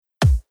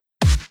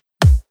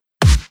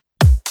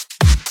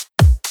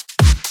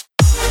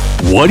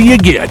What do you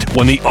get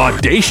when the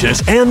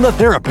audacious and the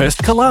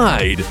therapist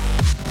collide?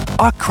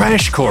 A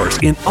crash course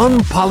in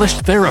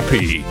unpolished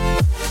therapy.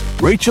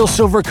 Rachel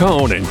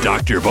Silver-Cohen and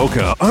Dr.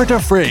 Boca aren't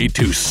afraid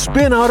to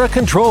spin out of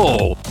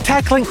control,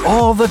 tackling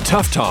all the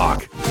tough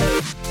talk.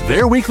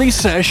 Their weekly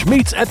sesh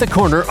meets at the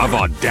corner of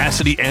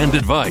audacity and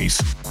advice,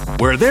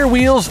 where their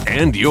wheels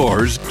and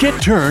yours get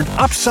turned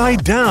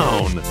upside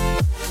down.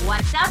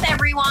 What's up,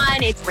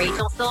 everyone? It's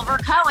Rachel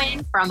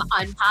Silver-Cohen from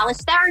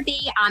Unpolished Therapy.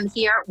 I'm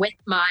here with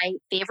my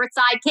favorite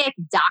sidekick,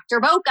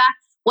 Dr. Boca.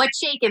 What's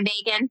shaking,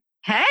 Bacon?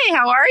 Hey,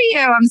 how are you?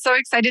 I'm so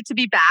excited to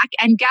be back.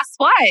 And guess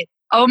what?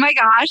 Oh my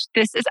gosh,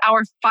 this is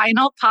our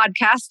final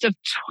podcast of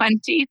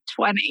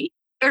 2020.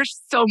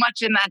 There's so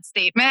much in that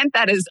statement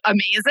that is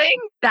amazing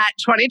that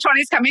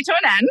 2020 is coming to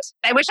an end.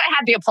 I wish I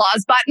had the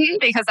applause button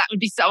because that would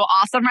be so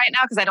awesome right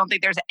now because I don't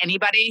think there's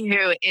anybody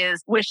who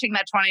is wishing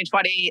that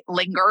 2020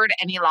 lingered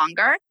any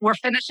longer. We're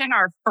finishing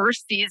our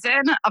first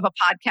season of a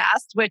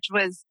podcast, which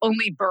was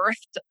only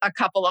birthed a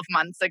couple of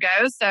months ago.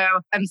 So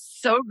I'm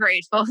so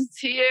grateful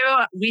to you.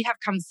 We have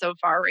come so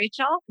far,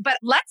 Rachel. But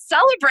let's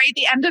celebrate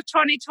the end of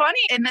 2020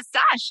 in the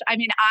sesh. I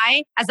mean,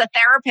 I, as a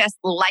therapist,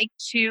 like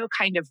to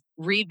kind of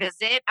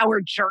revisit our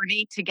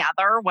journey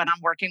together when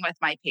I'm working with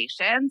my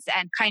patients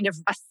and kind of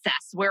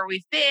assess where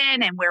we've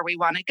been and where we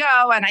want to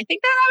go. And I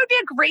think that would be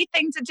a great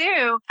thing to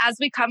do as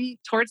we come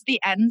towards the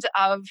end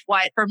of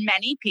what for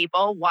many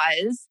people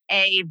was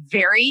a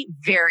very,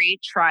 very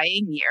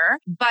trying year.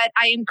 But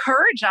I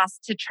encourage us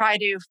to try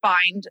to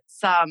find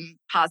some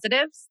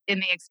positives in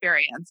the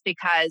experience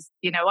because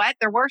you know what?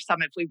 There were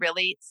some if we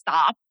really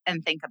stop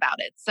and think about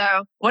it. So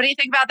what do you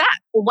think about that?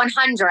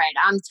 100.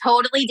 I'm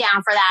totally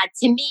down for that.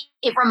 To me,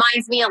 it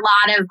reminds me a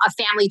lot of a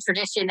family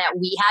tradition that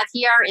we have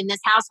here in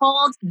this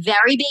household.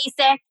 Very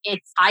basic.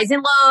 It's highs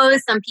and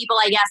lows. Some people,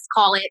 I guess,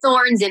 call it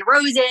thorns and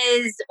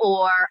roses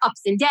or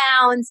ups and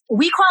downs.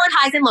 We call it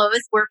highs and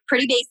lows. We're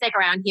pretty basic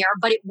around here,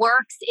 but it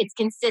works. It's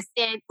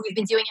consistent. We've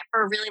been doing it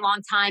for a really long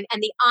time.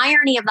 And the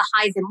irony of the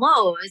highs and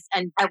lows,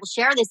 and I will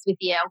share this with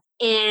you,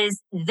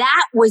 is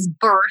that was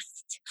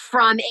birthed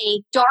from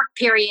a dark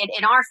period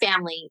in our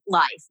family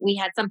life. We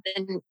had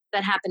something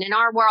that happened in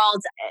our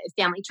world,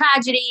 family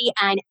tragedy.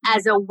 And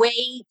as a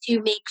way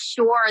to make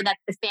sure that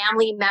the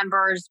family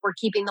members were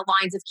keeping the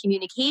lines of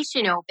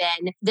communication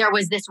open, there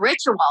was this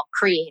ritual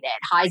created,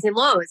 highs and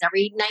lows.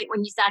 Every night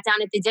when you sat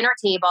down at the dinner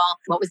table,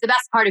 what was the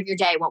best part of your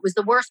day? What was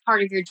the worst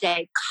part of your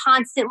day?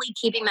 Constantly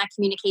keeping that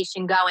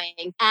communication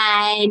going.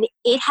 And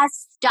it has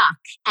stuck.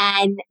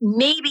 And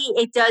maybe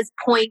it does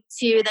point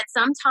to that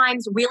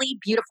sometimes really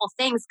beautiful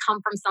things come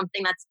from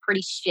something that's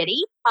pretty shitty,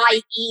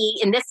 i.e.,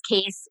 in this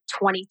case,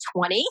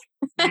 2020.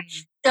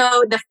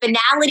 So the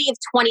finality of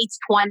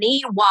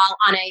 2020, while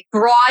on a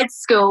broad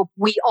scope,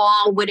 we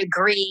all would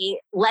agree,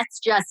 let's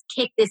just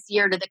kick this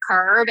year to the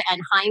curb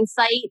and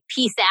hindsight,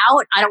 peace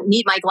out. I don't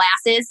need my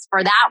glasses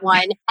for that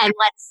one. And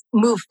let's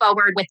move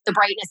forward with the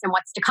brightness and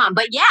what's to come.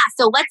 But yeah,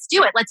 so let's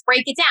do it. Let's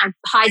break it down.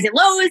 Highs and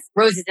lows,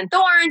 roses and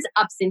thorns,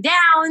 ups and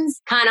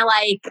downs, kind of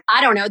like,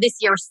 I don't know, this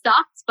year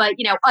sucked. But,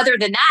 you know, other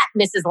than that,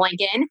 Mrs.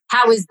 Lincoln,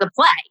 how is the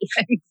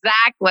play?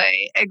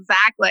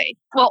 Exactly.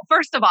 Well,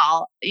 first of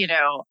all, you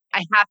know,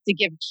 I have to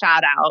give a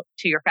shout out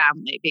to your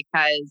family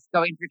because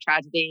going through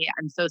tragedy,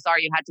 I'm so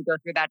sorry you had to go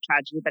through that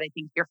tragedy, but I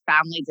think your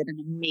family did an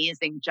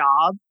amazing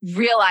job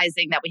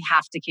realizing that we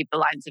have to keep the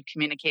lines of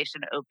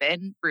communication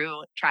open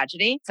through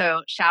tragedy.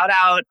 So shout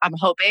out. I'm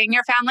hoping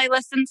your family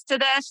listens to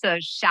this. So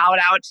shout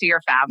out to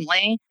your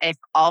family. If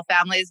all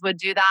families would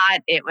do that,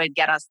 it would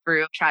get us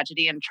through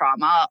tragedy and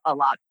trauma a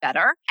lot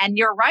better. And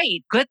you're right.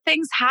 Good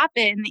things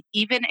happen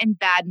even in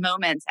bad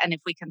moments. And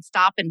if we can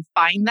stop and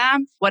find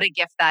them, what a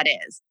gift that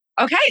is.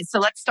 Okay, so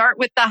let's start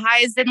with the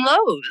highs and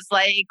lows.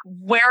 Like,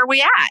 where are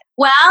we at?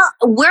 Well,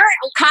 we're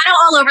kind of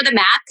all over the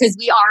map because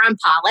we are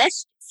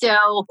unpolished.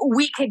 So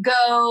we could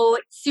go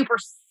super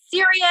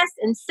serious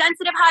and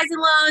sensitive highs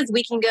and lows.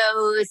 We can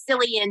go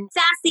silly and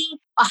sassy.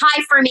 A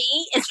high for me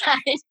is that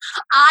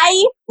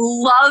I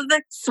love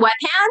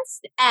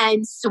sweatpants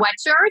and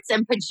sweatshirts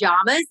and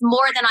pajamas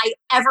more than I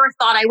ever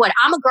thought I would.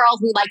 I'm a girl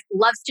who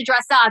loves to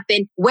dress up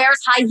and wears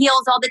high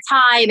heels all the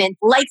time and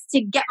likes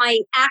to get my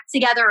act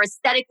together,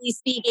 aesthetically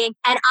speaking.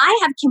 And I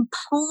have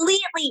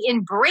completely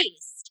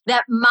embraced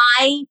that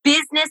my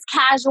business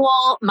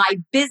casual, my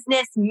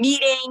business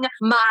meeting,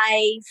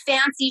 my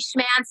fancy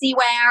schmancy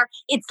wear,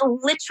 it's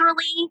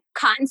literally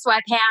cotton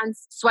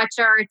sweatpants,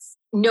 sweatshirts,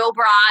 no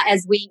bra,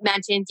 as we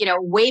mentioned, you know,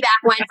 way back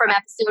when from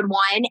episode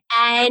 1.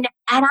 And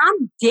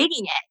I'm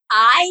digging it.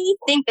 I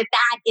think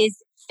that is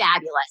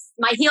fabulous.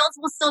 My heels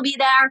will still be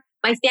there.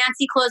 My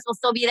fancy clothes will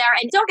still be there.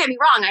 And don't get me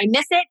wrong, I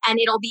miss it and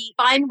it'll be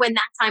fun when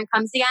that time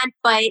comes again.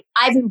 But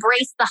I've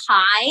embraced the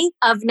high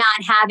of not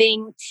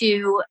having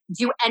to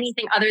do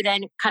anything other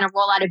than kind of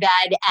roll out of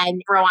bed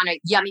and throw on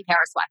a yummy pair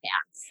of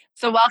sweatpants.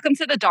 So welcome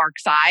to the dark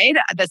side.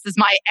 This is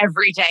my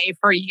everyday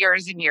for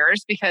years and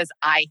years because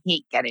I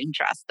hate getting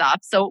dressed up.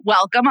 So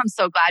welcome. I'm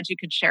so glad you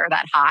could share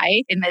that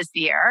high in this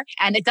year.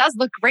 And it does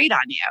look great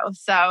on you.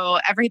 So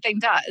everything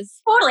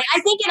does. Totally. I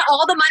think in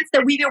all the months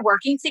that we've been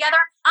working together,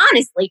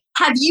 honestly,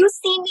 have you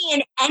seen me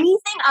in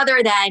anything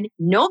other than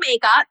no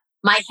makeup?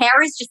 My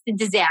hair is just a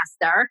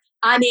disaster.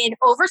 I'm in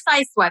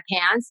oversized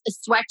sweatpants, a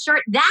sweatshirt.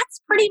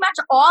 That's pretty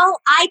much all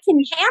I can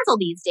handle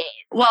these days.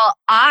 Well,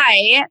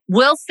 I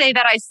will say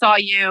that I saw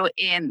you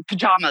in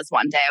pajamas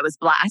one day. I was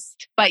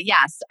blessed. But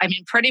yes, I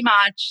mean, pretty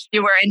much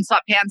you were in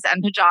sweatpants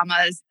and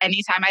pajamas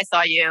anytime I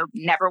saw you,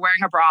 never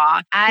wearing a bra.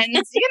 And,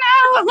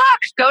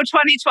 look, go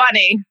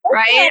 2020,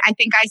 right? I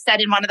think I said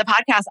in one of the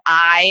podcasts,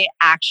 I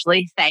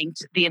actually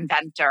thanked the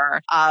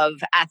inventor of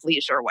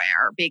athleisure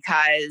wear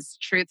because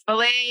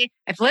truthfully,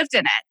 I've lived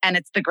in it and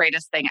it's the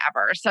greatest thing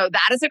ever. So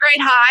that is a great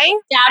high.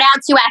 Shout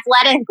out to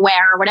Athletic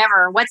Wear or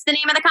whatever. What's the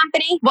name of the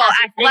company? Well,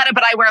 Athleta,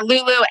 but I wear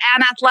Lulu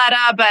and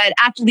Athleta, but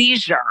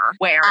athleisure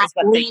wear is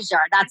what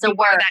athleisure. That's a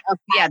word.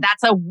 Yeah,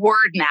 that's a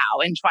word now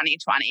in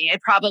 2020.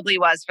 It probably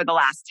was for the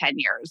last 10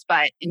 years,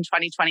 but in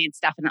 2020, it's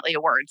definitely a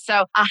word.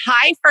 So a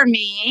high for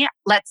me,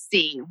 let's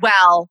see.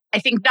 Well, I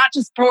think not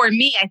just for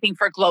me, I think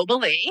for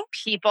globally,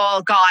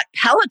 people got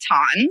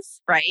Pelotons,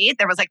 right?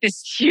 There was like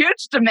this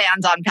huge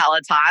demand on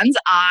Pelotons.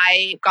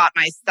 I got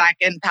my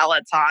second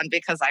Peloton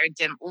because I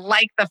didn't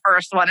like the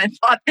first one and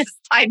thought this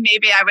time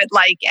maybe I would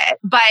like it.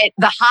 But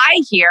the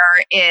high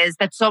here is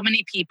that so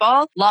many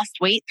people lost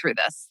weight through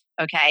this.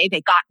 Okay.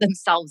 They got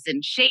themselves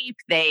in shape.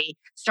 They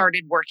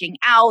started working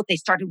out. They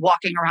started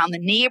walking around the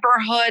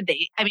neighborhood.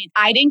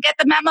 I didn't get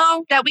the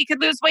memo that we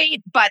could lose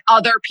weight, but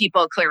other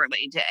people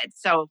clearly did.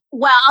 So,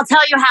 well, I'll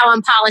tell you how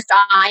unpolished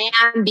I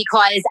am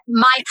because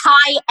my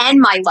high and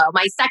my low,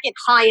 my second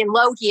high and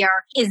low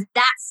here is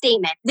that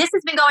statement. This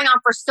has been going on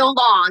for so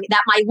long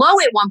that my low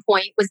at one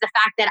point was the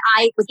fact that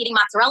I was eating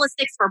mozzarella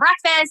sticks for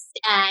breakfast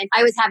and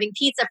I was having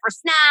pizza for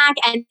snack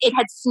and it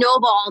had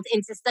snowballed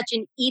into such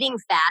an eating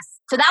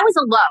fest. So that was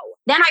a low.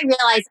 Then I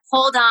realized,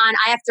 hold on,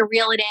 I have to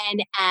reel it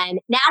in. And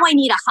now I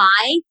need a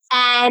high.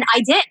 And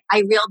I did. I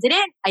reeled it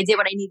in. I did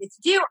what I needed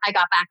to do. I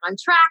got back on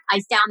track.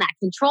 I found that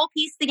control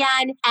piece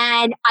again.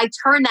 And I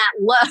turned that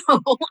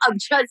low of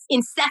just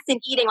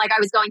incessant eating like I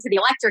was going to the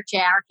electric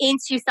chair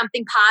into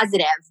something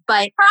positive.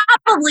 But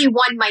probably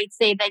one might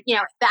say that,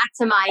 back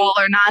to my all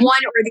or none.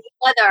 One or the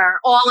other,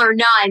 all or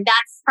none.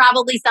 That's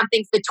probably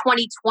something for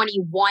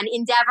 2021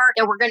 endeavor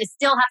that we're going to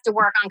still have to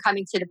work on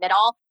coming to the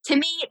middle. To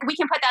me, we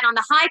can put that on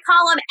the high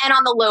column and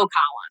on the low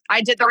column.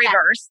 I did the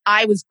reverse.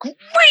 I was great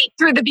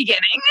through the beginning.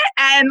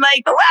 And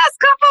like the last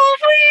couple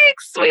of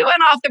weeks, we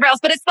went off the rails.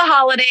 But it's the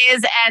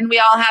holidays and we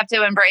all have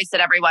to embrace it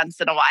every once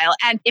in a while.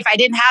 And if I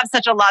didn't have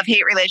such a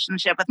love-hate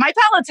relationship with my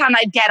Peloton,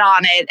 I'd get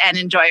on it and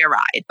enjoy a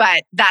ride.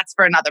 But that's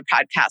for another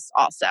podcast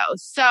also.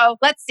 So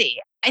let's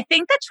see. I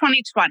think that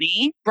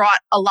 2020 brought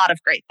a lot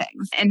of great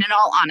things. And in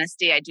all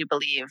honesty, I do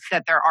believe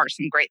that there are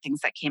some great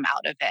things that came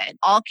out of it.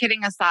 All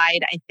kidding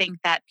aside, I think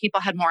that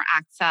people had more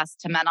access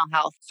to mental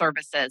health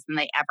services than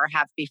they ever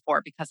have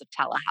before because of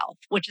telehealth,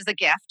 which is a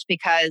gift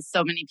because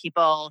so many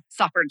people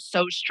suffered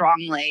so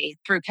strongly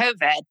through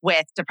COVID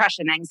with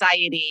depression,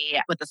 anxiety,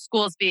 with the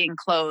schools being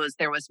closed.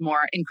 There was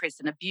more increase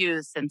in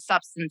abuse and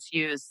substance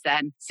use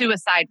and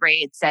suicide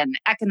rates and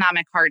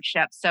economic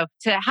hardship. So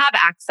to have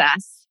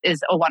access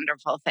is a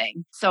wonderful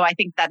thing. So I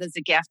think that is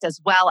a gift, as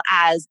well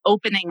as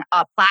opening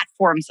up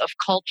platforms of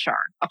culture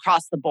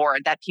across the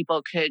board that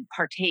people could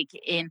partake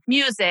in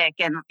music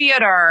and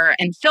theater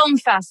and film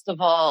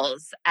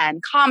festivals and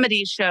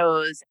comedy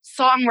shows.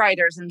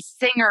 Songwriters and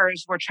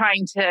singers were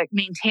trying to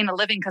maintain a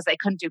living because they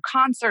couldn't do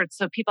concerts.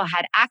 So people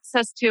had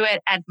access to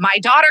it. And my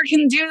daughter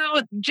can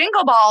do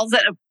jingle balls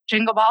at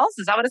Jingle balls?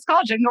 Is that what it's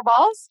called? Jingle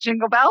balls?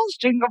 Jingle bells?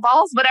 Jingle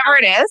balls? Whatever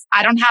it is.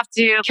 I don't have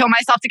to kill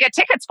myself to get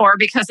tickets for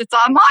because it's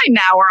online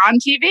now or on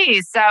TV.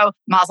 So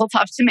mazel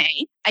tov to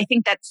me. I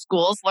think that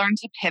schools learn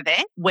to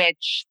pivot,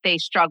 which they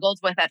struggled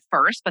with at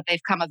first, but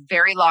they've come a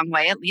very long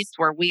way, at least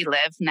where we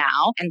live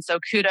now. And so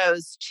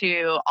kudos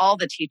to all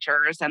the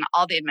teachers and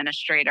all the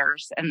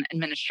administrators and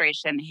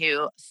administration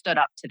who stood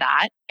up to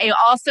that. I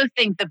also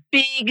think the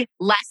big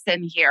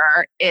lesson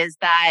here is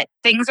that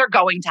things are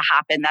going to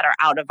happen that are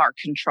out of our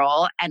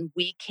control, and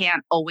we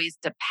can't always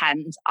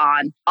depend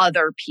on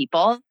other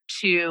people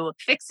to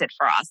fix it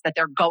for us, that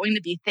there are going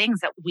to be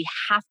things that we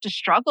have to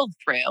struggle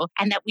through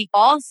and that we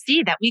all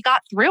see that we got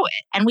through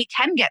it and we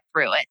can get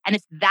through it. And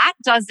if that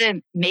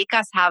doesn't make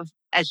us have,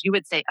 as you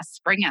would say, a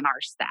spring in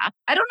our step,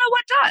 I don't know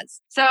what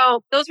does.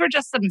 So those were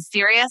just some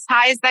serious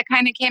highs that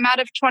kind of came out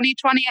of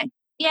 2020.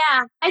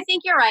 Yeah, I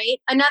think you're right.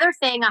 Another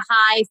thing, a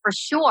high for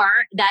sure,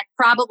 that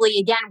probably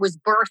again was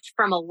birthed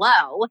from a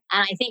low.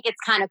 And I think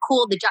it's kind of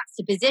cool, the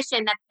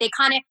juxtaposition that they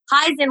kind of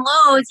highs and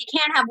lows. You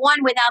can't have one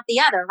without the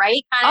other,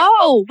 right?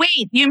 Oh,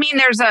 wait, you mean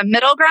there's a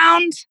middle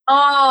ground?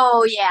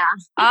 Oh, yeah.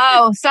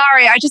 Oh,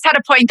 sorry. I just had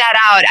to point that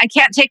out. I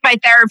can't take my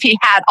therapy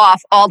hat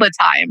off all the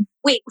time.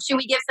 Wait, should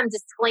we give some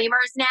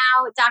disclaimers now,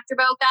 Dr.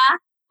 Boca?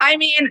 I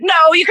mean,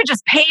 no, you could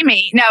just pay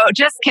me. No,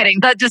 just kidding.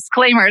 The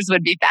disclaimers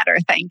would be better.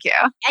 Thank you.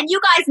 And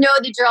you guys know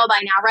the drill by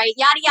now, right?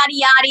 Yada, yada,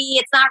 yada.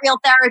 It's not real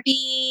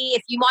therapy.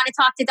 If you want to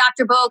talk to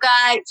Dr.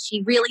 Boga,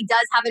 she really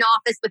does have an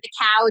office with a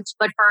couch.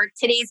 But for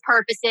today's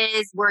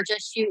purposes, we're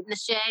just shooting the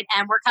shit.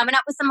 And we're coming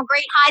up with some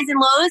great highs and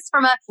lows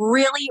from a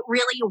really,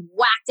 really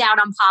whacked out,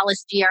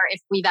 unpolished year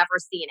if we've ever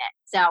seen it.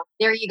 So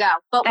there you go.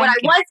 But what I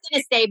was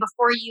going to say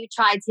before you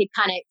tried to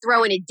kind of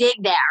throw in a dig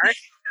there,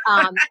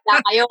 about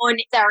my own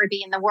therapy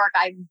and the work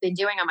I've been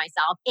doing on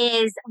myself,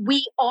 is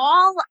we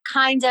all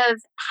kind of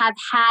have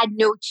had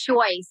no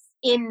choice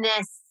in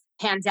this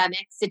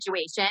pandemic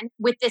situation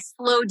with this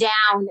slow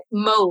down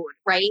mode,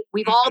 right?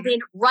 We've all been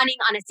running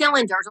on a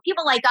cylinder. So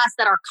people like us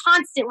that are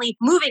constantly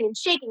moving and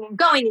shaking and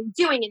going and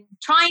doing and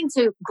trying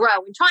to grow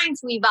and trying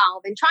to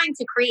evolve and trying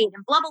to create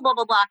and blah, blah, blah,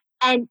 blah, blah.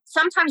 And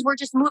sometimes we're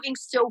just moving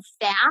so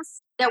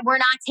fast that we're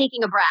not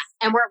taking a breath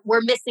and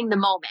we're missing the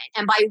moment.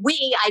 And by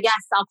we, I guess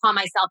I'll calm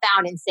myself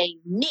out and say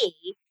me,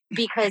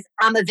 because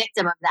I'm a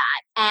victim of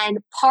that. And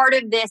part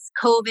of this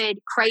COVID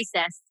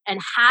crisis and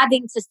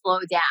having to slow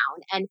down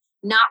and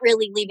not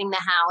really leaving the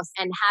house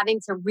and having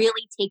to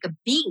really take a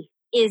beat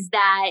is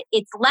that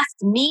it's left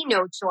me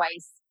no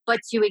choice but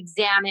to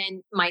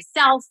examine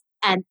myself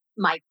and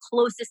my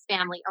closest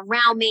family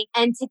around me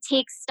and to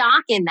take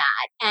stock in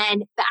that.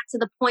 And back to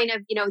the point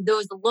of,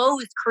 those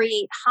lows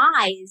create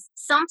highs.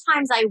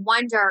 Sometimes I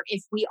wonder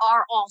if we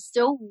are all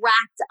so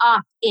wrapped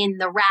up in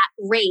the rat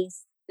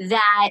race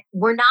that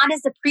we're not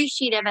as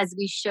appreciative as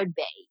we should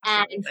be.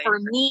 And for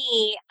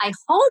me, I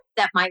hope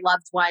that my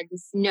loved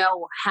ones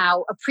know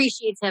how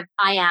appreciative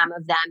I am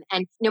of them.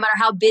 And no matter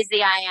how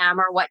busy I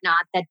am or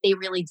whatnot, that they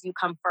really do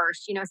come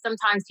first.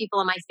 Sometimes people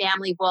in my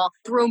family will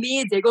throw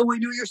me a dig. Oh, I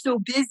know you're so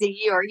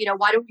busy. Or,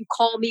 why don't you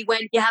call me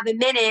when you have a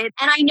minute?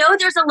 And I know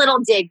there's a little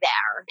dig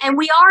there. And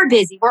we are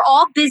busy. We're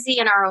all busy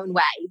in our own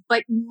way.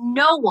 But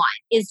no one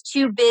is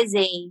too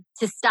busy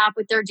to stop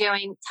what they're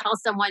doing, tell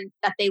someone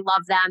that they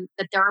love them,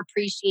 that they're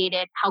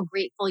appreciated, how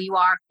grateful you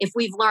are. If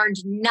we've learned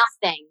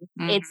nothing,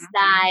 it's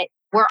that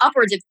we're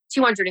upwards of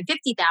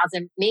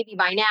 250,000. Maybe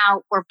by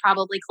now we're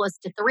probably close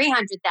to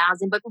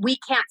 300,000, but we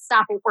can't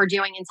stop what we're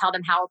doing and tell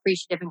them how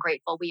appreciative and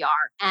grateful we are.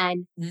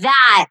 And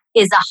that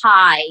is a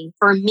high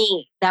for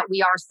me that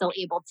we are still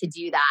able to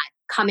do that,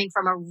 coming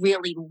from a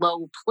really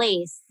low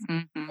place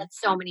that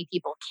so many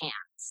people can't.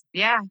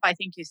 Yeah, I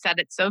think you said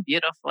it so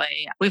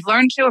beautifully. We've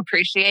learned to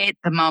appreciate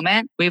the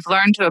moment. We've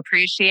learned to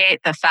appreciate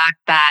the fact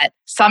that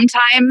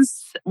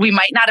sometimes we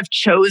might not have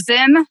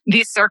chosen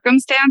these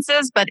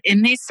circumstances, but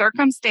in these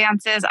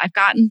circumstances, I've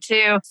gotten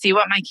to see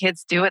what my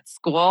kids do at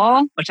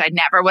school, which I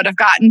never would have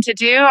gotten to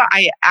do.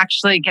 I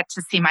actually get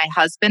to see my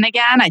husband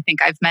again. I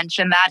think I've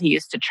mentioned that. He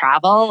used to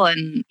travel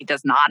and he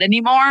does not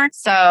anymore.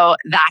 So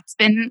that's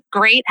been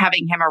great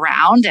having him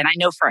around. And I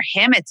know for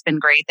him, it's been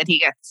great that he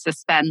gets to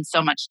spend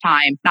so much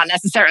time, not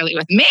necessarily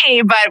with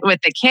me, but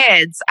with the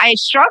kids. I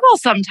struggle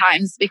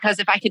sometimes because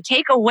if I could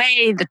take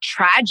away the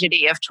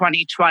tragedy of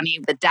 2020,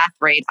 the death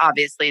rate,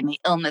 obviously, and the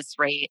illness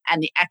rate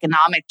and the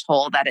economic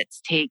toll that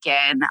it's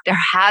taken, there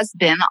has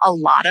been a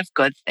lot of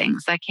good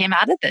things that came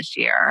out of this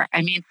year.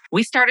 I mean,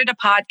 we started a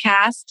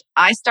podcast.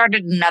 I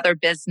started another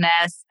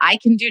business. I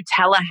can do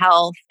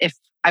telehealth if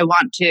I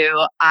want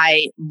to.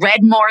 I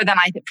read more than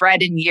I've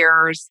read in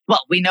years.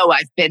 Well, we know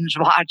I've binge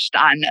watched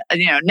on,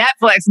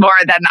 Netflix more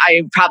than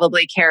I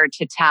probably care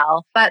to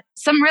tell. But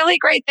some really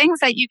great things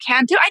that you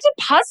can do. I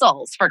did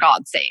puzzles, for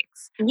God's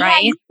sakes,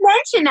 right? You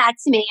mentioned that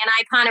to me, and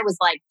I kind of was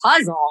like,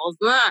 puzzles?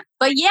 Ugh.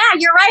 But yeah,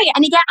 you're right.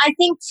 And again, I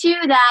think too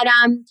that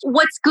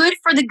what's good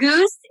for the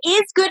goose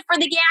is good for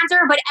the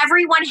gander, but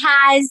everyone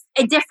has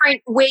a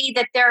different way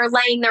that they're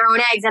laying their own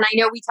eggs. And I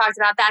know we talked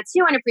about that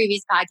too in a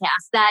previous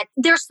podcast, that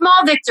there's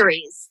small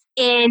victories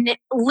in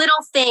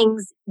little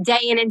things day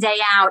in and day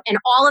out. And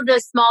all of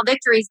those small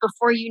victories,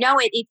 before you know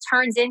it, it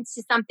turns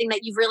into something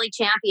that you've really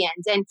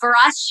championed. And for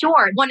us,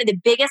 sure, one of the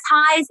biggest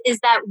highs is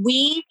that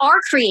we are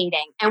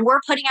creating and we're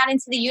putting out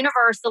into the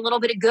universe a little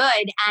bit of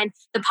good. And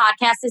the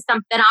podcast is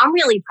something that I'm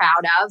really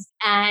proud of.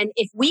 And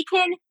if we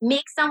can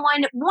make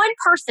one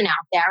person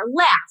out there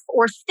laugh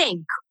or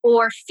think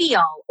or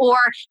feel or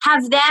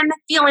have them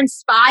feel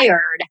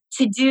inspired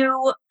to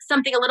do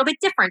something a little bit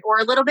different or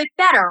a little bit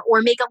better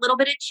or make a little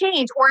bit of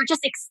change or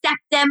just accept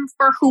them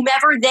for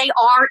whomever they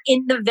are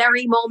in the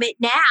very moment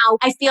now,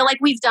 I feel like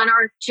we've done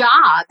our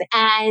job.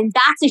 And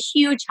that's a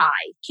huge high.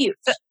 Huge.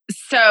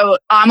 So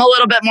I'm a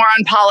little bit more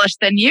unpolished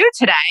than you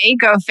today,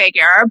 go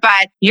figure,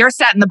 but you're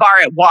setting the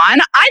bar at 1.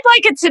 I'd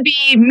like it to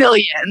be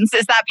millions.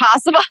 Is that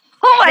possible?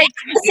 Like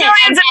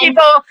millions of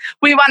people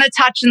we want to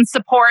touch and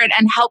support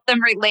and help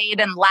them relate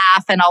and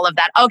laugh and all of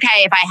that.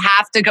 Okay, if I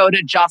have to go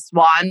to just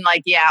 1,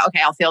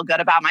 I'll feel good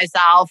about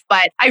myself.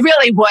 But I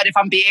really would, if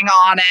I'm being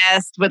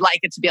honest, would like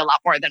it to be a lot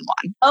more than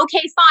 1.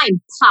 Okay,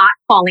 fine. Pot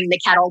calling the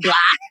kettle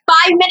black.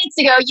 5 minutes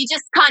ago, you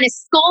just kind of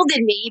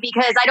scolded me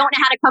because I don't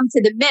know how to come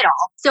to the middle.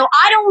 So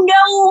I don't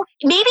know.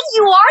 Maybe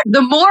you are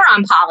the more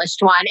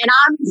unpolished one, and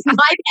my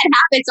bad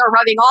habits are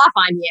rubbing off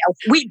on you.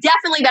 We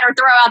definitely better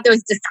throw out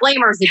those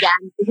disclaimers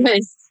again because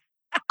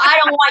I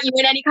don't want you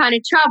in any kind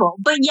of trouble.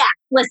 But yeah,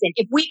 listen,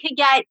 if we could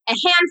get a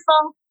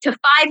handful to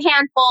 5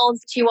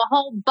 handfuls to a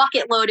whole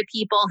bucket load of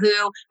people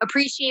who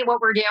appreciate what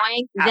we're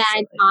doing,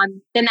 then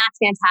that's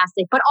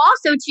fantastic. But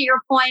also to your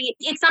point,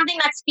 it's something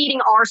that's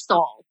feeding our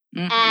soul.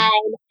 And,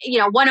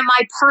 one of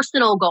my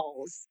personal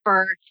goals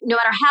for no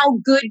matter how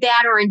good,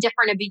 bad, or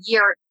indifferent of a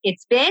year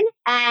it's been,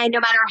 and no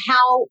matter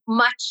how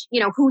much,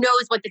 who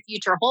knows what the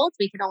future holds,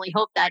 we can only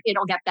hope that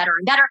it'll get better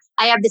and better.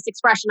 I have this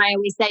expression I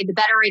always say, the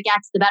better it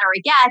gets,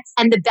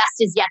 and the best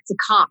is yet to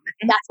come.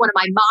 That's one of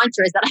my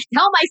mantras that I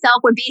tell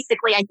myself when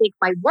basically I think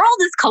my world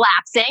is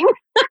collapsing.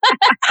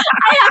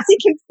 I have to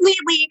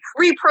completely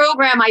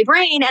reprogram my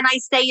brain, and I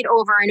say it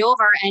over and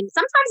over. And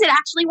sometimes it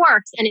actually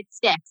works and it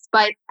sticks,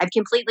 but I've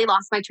completely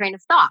lost my train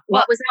of thought.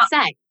 What was I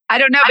saying? I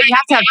don't know, but you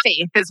have to have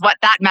faith is what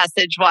that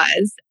message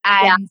was.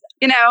 And,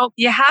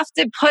 you have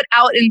to put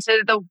out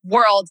into the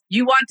world,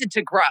 you want it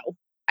to grow,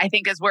 I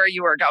think is where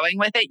you were going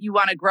with it. You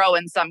want to grow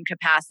in some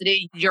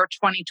capacity. Your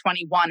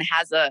 2021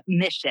 has a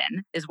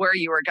mission is where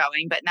you were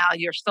going, but now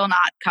you're still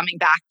not coming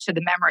back to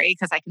the memory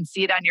because I can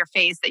see it on your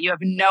face that you have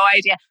no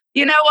idea.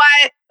 You know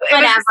what? It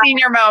was a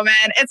senior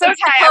moment. It's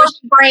okay.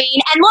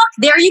 Brain. And look,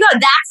 there you go.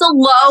 That's a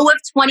low of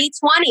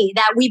 2020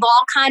 that we've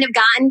all kind of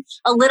gotten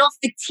a little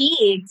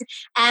fatigued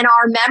and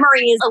our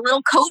memory is a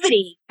little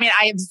COVID-y. I mean,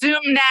 I have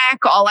Zoom neck.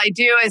 All I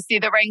do is see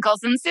the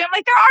wrinkles in Zoom.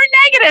 Like there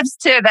are negatives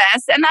to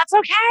this and that's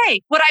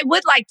okay. What I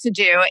would like to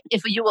do,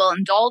 if you will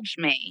indulge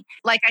me,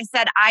 like I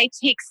said, I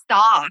take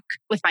stock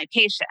with my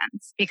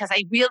patients because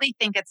I really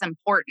think it's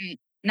important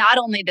not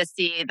only to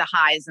see the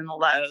highs and the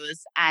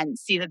lows and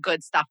see the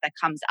good stuff that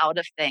comes out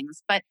of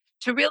things, but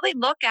to really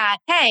look at,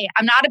 hey,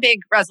 I'm not a big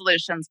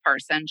resolutions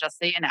person, just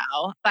so you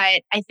know,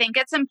 but I think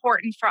it's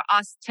important for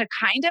us to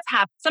kind of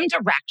have some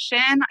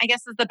direction, I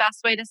guess is the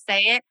best way to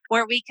say it,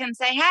 where we can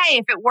say, hey,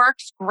 if it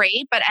works,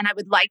 great, and I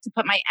would like to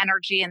put my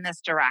energy in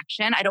this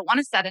direction. I don't want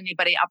to set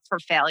anybody up for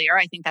failure.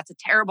 I think that's a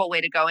terrible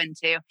way to go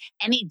into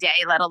any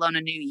day, let alone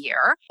a new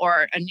year,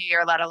 or a new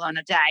year, let alone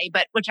a day,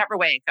 but whichever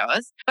way it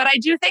goes. But I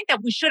do think that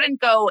we shouldn't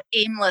go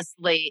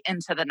aimlessly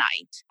into the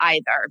night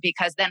either,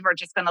 because then we're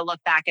just going to look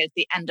back at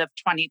the end of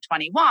 2021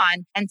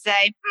 and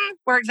say,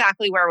 we're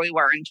exactly where we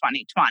were in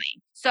 2020.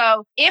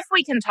 So if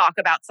we can talk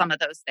about some of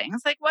those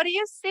things, like what do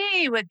you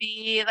see would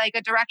be like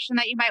a direction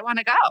that you might want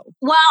to go?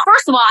 Well,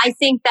 first of all, I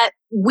think that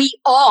we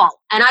all,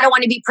 and I don't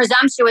want to be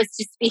presumptuous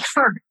to speak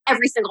for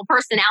every single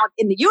person out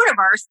in the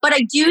universe, but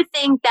I do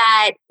think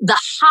that the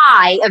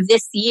high of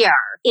this year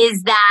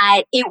is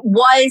that it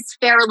was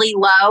fairly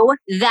low,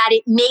 that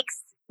it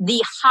makes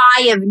the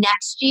high of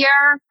next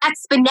year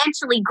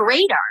exponentially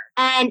greater.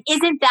 And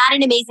isn't that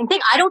an amazing thing?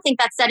 I don't think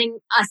that's setting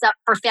us up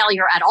for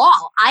failure at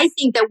all. I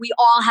think that we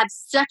all have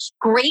such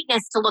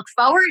greatness to look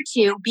forward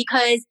to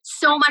because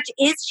so much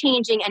is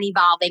changing and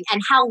evolving,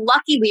 and how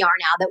lucky we are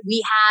now that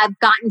we have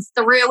gotten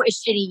through a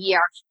shitty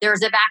year.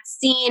 There's a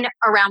vaccine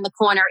around the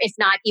corner, if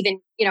not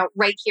even,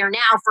 right here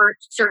now for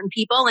certain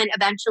people and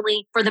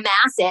eventually for the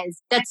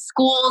masses, that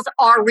schools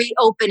are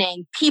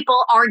reopening.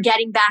 People are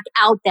getting back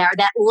out there,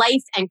 that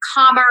life and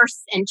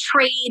commerce and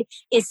trade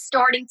is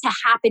starting to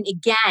happen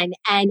again.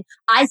 And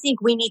I think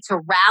we need to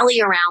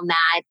rally around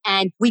that.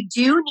 And we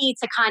do need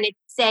to kind of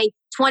say,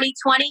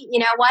 2020, you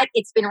know what?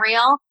 It's been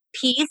real.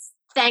 Peace.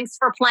 Thanks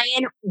for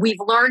playing. We've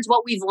learned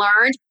what we've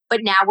learned, but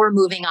now we're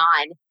moving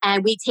on.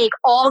 And we take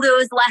all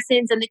those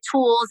lessons and the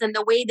tools and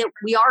the way that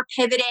we are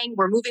pivoting,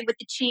 we're moving with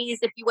the cheese,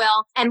 if you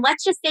will, and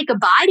let's just say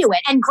goodbye to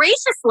it. And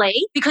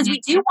graciously, because we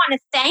do want to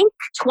thank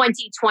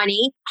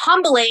 2020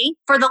 humbly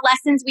for the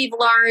lessons we've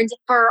learned,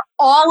 for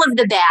all of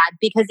the bad,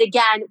 because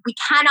again, we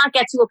cannot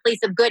get to a place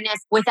of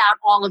goodness without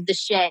all of the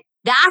shit.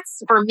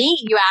 That's for me.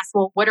 You ask,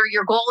 well, what are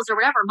your goals or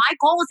whatever? My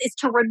goal is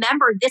to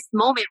remember this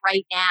moment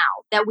right now,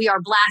 that we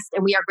are blessed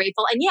and we are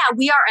grateful. And yeah,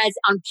 we are as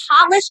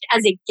unpolished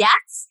as it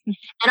gets.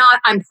 And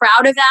I'm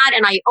proud of that.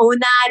 And I own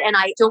that. And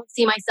I don't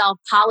see myself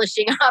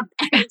polishing up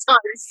anytime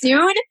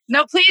soon.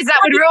 No, please. That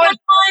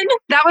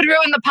would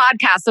ruin the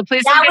podcast. So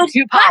please don't get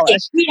too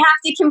polished. We'd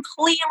have to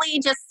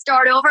completely just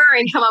start over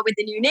and come up with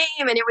a new name,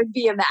 and it would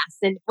be a mess.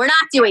 And we're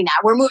not doing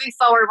that. We're moving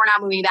forward. We're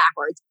not moving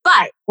backwards.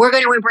 But we're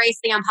going to embrace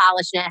the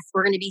unpolishedness.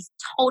 We're going to be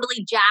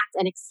totally jacked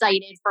and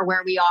excited for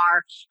where we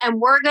are.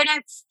 And we're going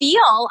to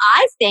feel,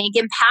 I think,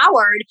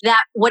 empowered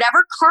that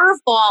whatever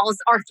curveballs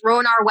are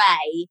thrown our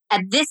way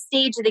at this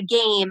stage of the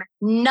game,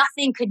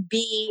 nothing could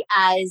be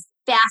as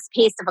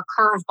fast-paced of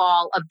a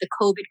curveball of the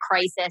COVID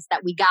crisis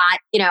that we got,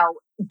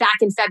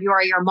 back in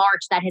February or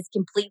March that has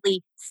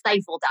completely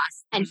stifled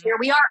us. And here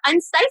we are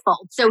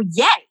unstifled. So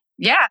yay.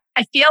 Yeah,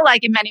 I feel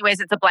like in many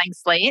ways it's a blank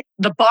slate.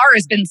 The bar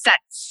has been set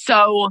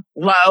so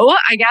low,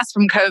 I guess,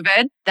 from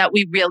COVID that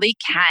we really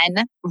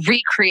can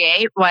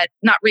recreate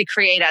not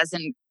recreate as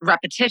in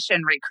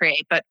repetition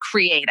recreate, but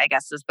create, I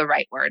guess is the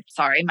right word.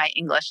 Sorry, my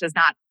English is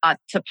not up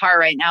to par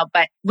right now,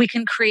 but we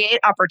can create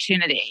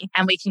opportunity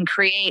and we can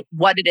create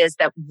what it is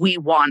that we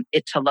want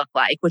it to look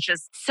like, which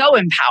is so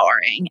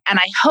empowering. And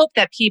I hope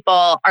that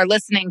people are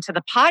listening to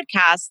the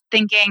podcast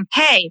thinking,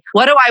 hey,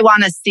 what do I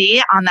want to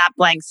see on that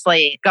blank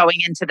slate going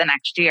into the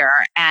next year?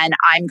 And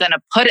I'm going to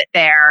put it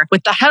there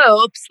with the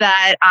hopes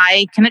that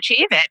I can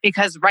achieve it,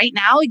 because right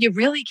now you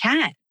really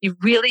can. You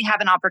really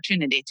have an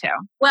opportunity to.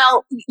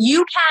 Well,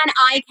 you can,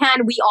 I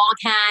can, we all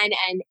can.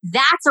 And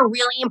that's a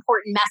really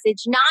important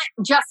message, not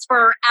just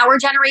for our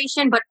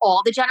generation, but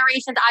all the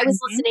generations. I was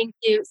listening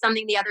to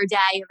something the other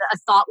day, a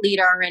thought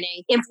leader and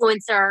an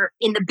influencer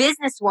in the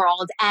business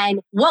world. And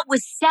what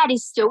was said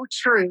is so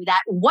true, that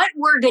what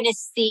we're going to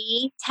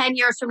see 10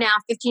 years from now,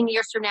 15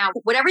 years from now,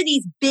 whatever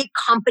these big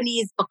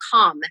companies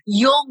become,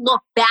 you'll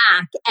look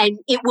back and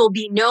it will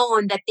be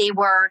known that they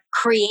were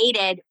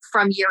created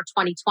from year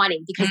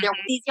 2020, because there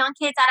were these young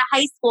kids out of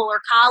high school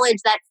or college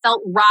that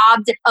felt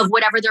robbed of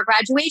whatever their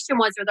graduation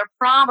was or their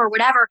prom or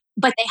whatever,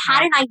 but they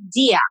had an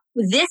idea.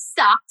 This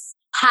sucks.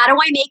 How do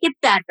I make it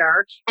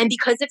better? And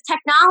because of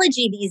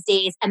technology these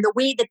days and the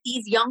way that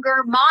these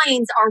younger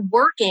minds are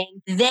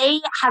working, they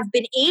have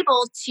been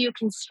able to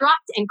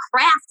construct and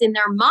craft in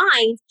their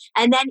mind.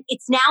 And then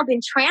it's now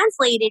been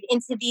translated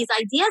into these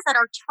ideas that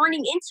are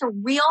turning into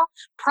real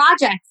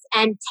projects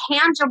and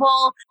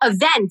tangible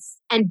events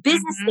and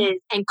businesses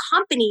and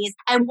companies.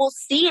 And we'll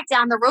see it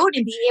down the road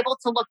and be able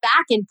to look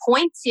back and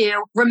point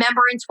to,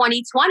 remember in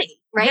 2020,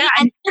 right? Yeah,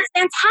 and it's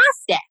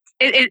fantastic.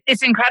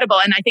 It's incredible.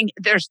 And I think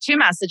there's two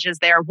messages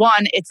there.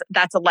 One,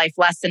 that's a life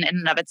lesson in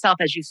and of itself.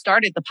 As you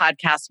started the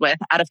podcast with,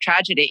 out of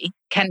tragedy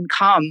can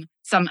come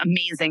some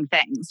amazing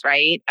things,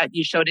 right?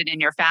 You showed it in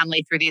your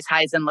family through these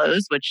highs and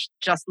lows, which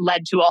just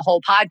led to a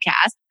whole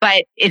podcast.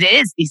 But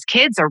these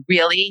kids are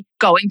really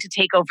going to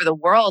take over the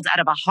world out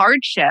of a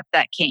hardship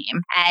that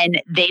came,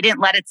 and they didn't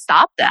let it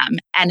stop them.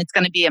 And it's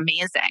going to be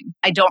amazing.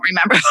 I don't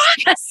remember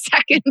what the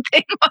second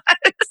thing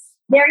was.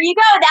 There you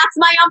go. That's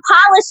my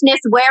unpolishedness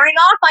wearing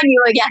off on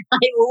you again. I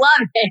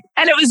love it.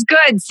 And it was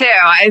good too.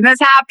 And this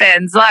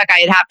happens. Look,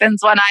 it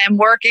happens when I am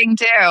working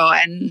too,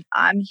 and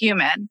I'm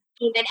human.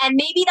 And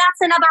maybe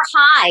that's another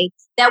high,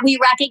 that we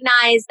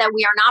recognize that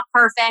we are not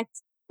perfect.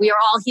 We are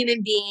all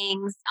human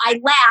beings. I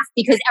laugh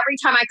because every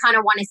time I kind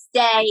of want to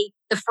say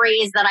the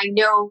phrase that I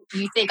know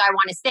you think I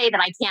want to say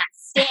that I can't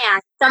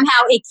stand,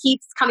 somehow it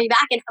keeps coming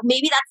back. And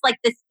maybe that's like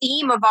the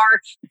theme of our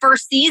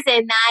first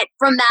season, that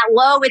from that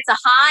low, it's a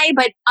high,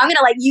 but I'm going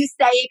to let you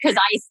say it because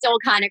I still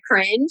kind of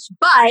cringe.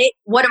 But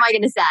what am I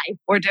going to say?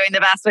 We're doing the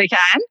best we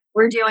can.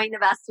 We're doing the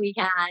best we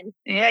can.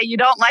 Yeah, you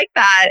don't like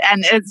that.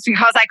 And it's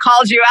because I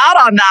called you out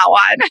on that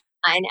one.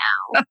 I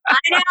know.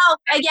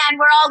 Again,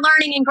 we're all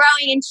learning and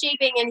growing and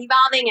shaping and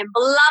evolving and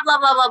blah, blah,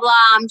 blah, blah, blah.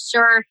 I'm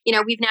sure,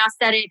 we've now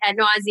said it ad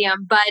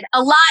nauseum, but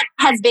a lot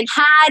has been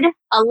had,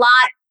 a lot,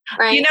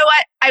 right? You know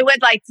what? I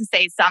would like to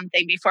say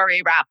something before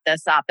we wrap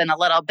this up in a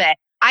little bit.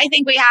 I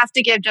think we have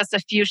to give just a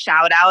few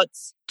shout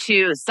outs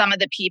to some of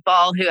the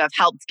people who have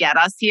helped get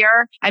us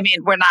here. I mean,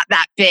 we're not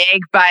that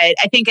big, but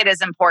I think it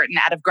is important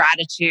out of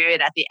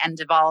gratitude at the end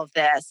of all of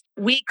this.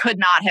 We could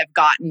not have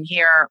gotten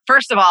here.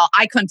 First of all,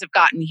 I couldn't have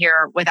gotten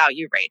here without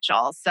you,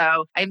 Rachel.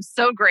 So I'm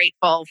so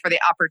grateful for the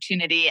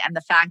opportunity and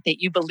the fact that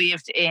you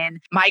believed in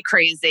my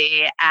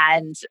crazy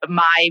and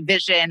my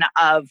vision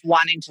of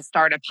wanting to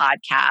start a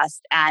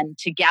podcast. And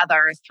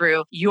together,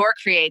 through your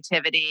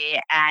creativity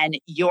and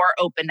your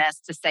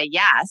openness to say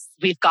yes,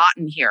 we've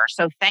gotten here.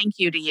 So thank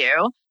you to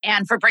you.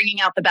 And for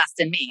bringing out the best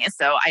in me.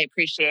 So I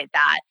appreciate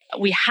that.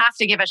 We have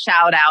to give a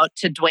shout out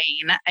to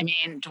Dwayne. I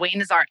mean, Dwayne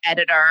is our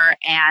editor.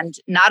 And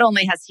not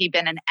only has he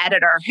been an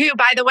editor, who,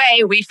 by the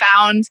way, we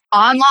found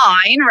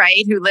online,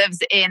 right, who lives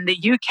in the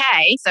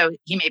UK. So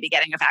he may be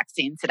getting a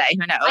vaccine today.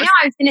 Who knows? I know.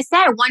 I was going to say,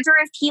 I wonder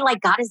if he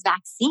got his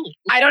vaccine.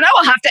 I don't know.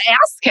 We'll have to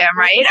ask him,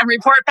 right? And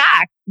report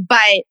back. But,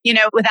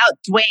 without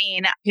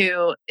Dwayne,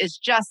 who is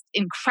just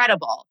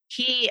incredible,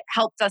 he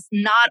helped us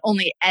not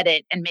only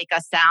edit and make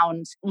us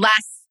sound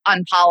less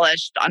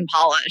unpolished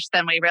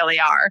than we really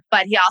are.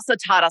 But he also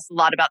taught us a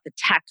lot about the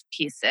tech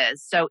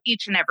pieces. So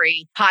each and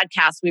every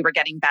podcast, we were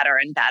getting better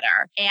and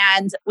better.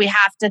 And we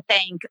have to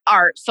thank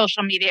our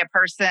social media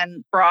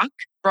person, Brooke.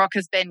 Brooke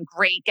has been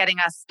great getting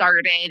us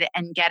started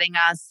and getting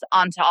us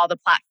onto all the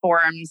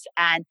platforms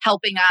and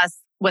helping us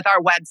with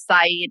our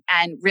website.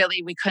 And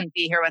really, we couldn't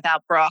be here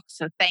without Brooke.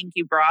 So thank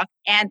you, Brooke.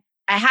 And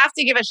I have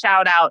to give a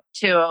shout out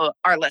to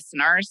our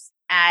listeners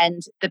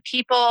and the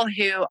people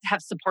who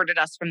have supported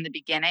us from the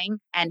beginning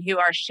and who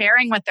are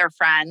sharing with their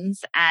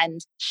friends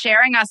and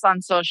sharing us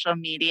on social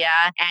media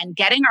and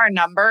getting our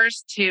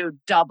numbers to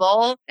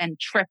double and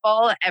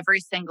triple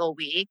every single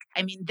week.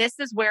 I mean, this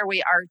is where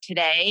we are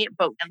today,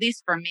 but at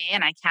least for me,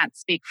 and I can't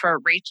speak for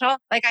Rachel,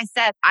 like I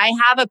said, I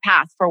have a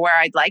path for where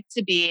I'd like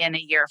to be in a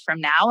year from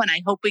now, and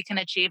I hope we can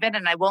achieve it.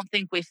 And I won't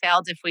think we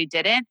failed if we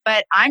didn't,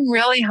 but I'm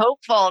really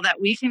hopeful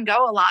that we can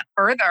go a lot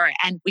further.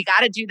 And we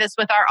got to do this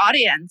with our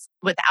audience.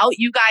 Without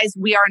you guys,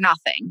 we are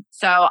nothing.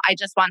 So I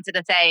just wanted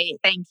to say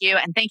thank you.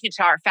 And thank you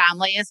to our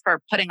families for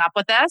putting up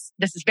with this.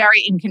 This is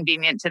very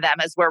inconvenient to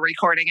them as we're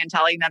recording and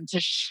telling them to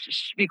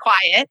be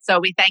quiet. So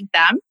we thank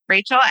them.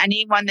 Rachel,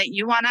 anyone that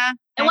you want to?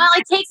 Well,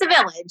 it takes a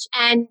village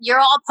and you're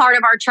all part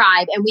of our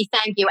tribe and we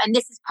thank you. And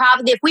this is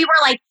probably, if we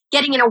were like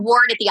getting an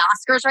award at the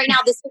Oscars right now,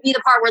 this would be the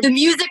part where the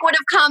music would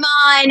have come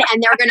on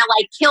and they're going to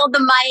like kill the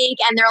mic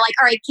and they're like,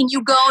 all right, can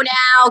you go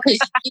now? Because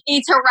you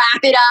need to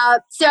wrap it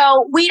up.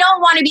 So we don't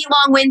want to be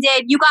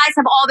long-winded. You guys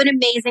have all been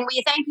amazing.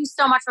 We thank you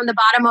so much from the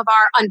bottom of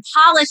our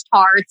unpolished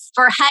hearts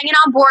for hanging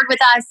on board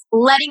with us,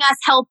 letting us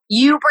help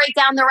you break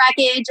down the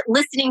wreckage,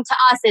 listening to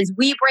us as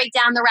we break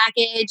down the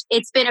wreckage.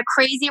 It's been a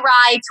crazy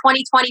ride,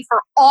 2020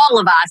 for all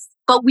of us,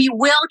 but we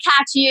will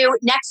catch you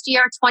next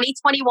year,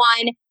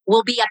 2021.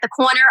 We'll be at the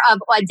corner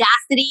of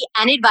audacity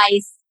and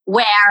advice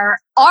where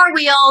our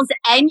wheels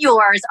and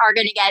yours are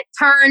going to get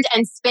turned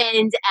and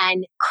spinned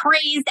and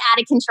crazed out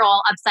of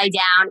control upside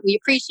down. We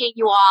appreciate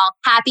you all.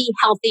 Happy,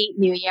 healthy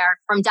New Year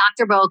from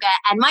Dr. Boca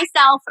and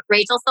myself,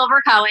 Rachel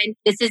Silver Cohen.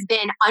 This has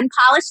been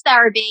Unpolished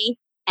Therapy,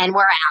 and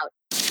we're out.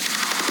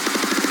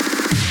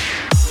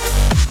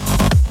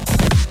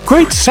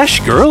 Great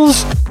sesh,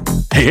 girls!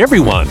 Hey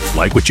everyone,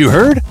 like what you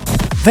heard?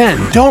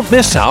 Then don't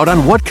miss out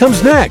on what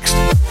comes next.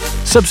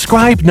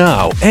 Subscribe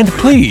now and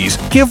please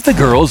give the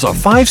girls a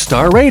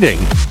 5-star rating.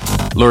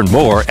 Learn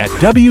more at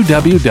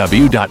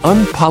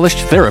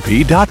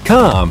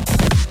www.unpolishedtherapy.com.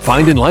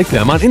 Find and like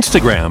them on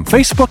Instagram,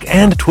 Facebook,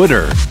 and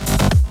Twitter.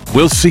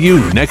 We'll see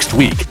you next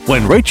week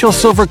when Rachel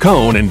Silver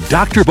Cohen and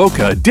Dr.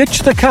 Boca ditch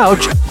the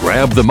couch,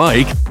 grab the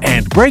mic,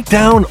 and break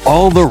down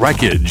all the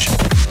wreckage.